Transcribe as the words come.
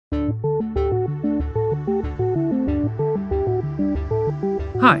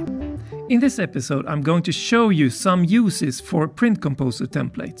Hi! In this episode I'm going to show you some uses for Print Composer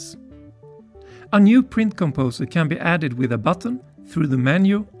templates. A new Print Composer can be added with a button, through the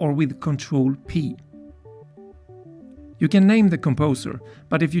menu or with Ctrl+P. You can name the composer,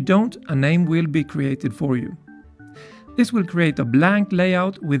 but if you don't, a name will be created for you. This will create a blank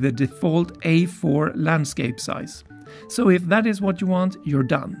layout with a default A4 landscape size. So if that is what you want, you're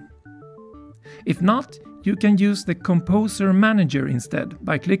done. If not, you can use the Composer Manager instead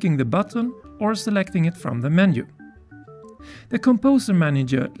by clicking the button or selecting it from the menu. The Composer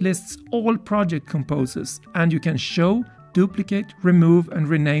Manager lists all project composers and you can show, duplicate, remove and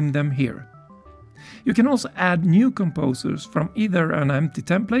rename them here. You can also add new composers from either an empty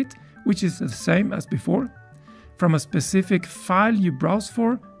template, which is the same as before, from a specific file you browse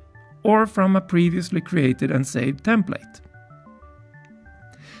for, or from a previously created and saved template.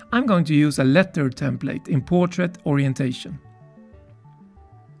 I'm going to use a letter template in portrait orientation.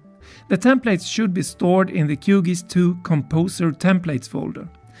 The templates should be stored in the QGIS 2 Composer Templates folder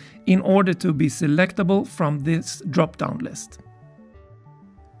in order to be selectable from this drop-down list.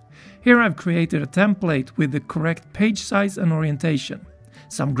 Here I've created a template with the correct page size and orientation,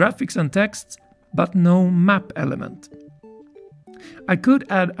 some graphics and texts, but no map element. I could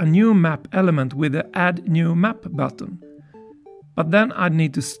add a new map element with the Add New Map button, but then I'd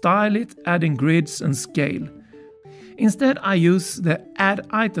need to style it, adding grids and scale. Instead I use the Add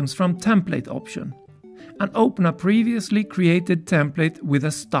Items from Template option and open a previously created template with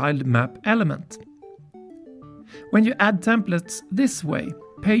a styled map element. When you add templates this way,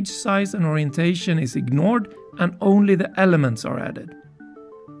 page size and orientation is ignored and only the elements are added.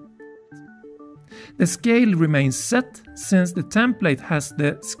 The scale remains set since the template has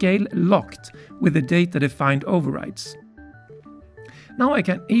the scale locked with the data defined overrides. Now I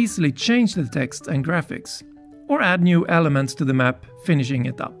can easily change the text and graphics, or add new elements to the map, finishing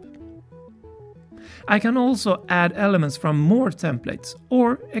it up. I can also add elements from more templates,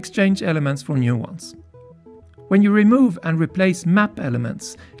 or exchange elements for new ones. When you remove and replace map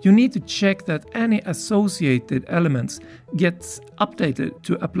elements, you need to check that any associated elements gets updated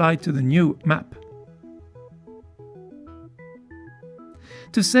to apply to the new map.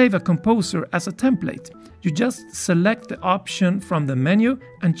 To save a composer as a template, you just select the option from the menu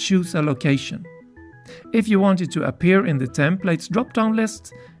and choose a location. If you want it to appear in the templates drop-down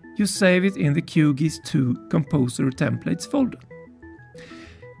list, you save it in the QGIS 2 Composer Templates folder.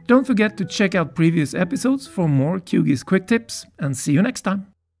 Don't forget to check out previous episodes for more QGIS quick tips, and see you next time!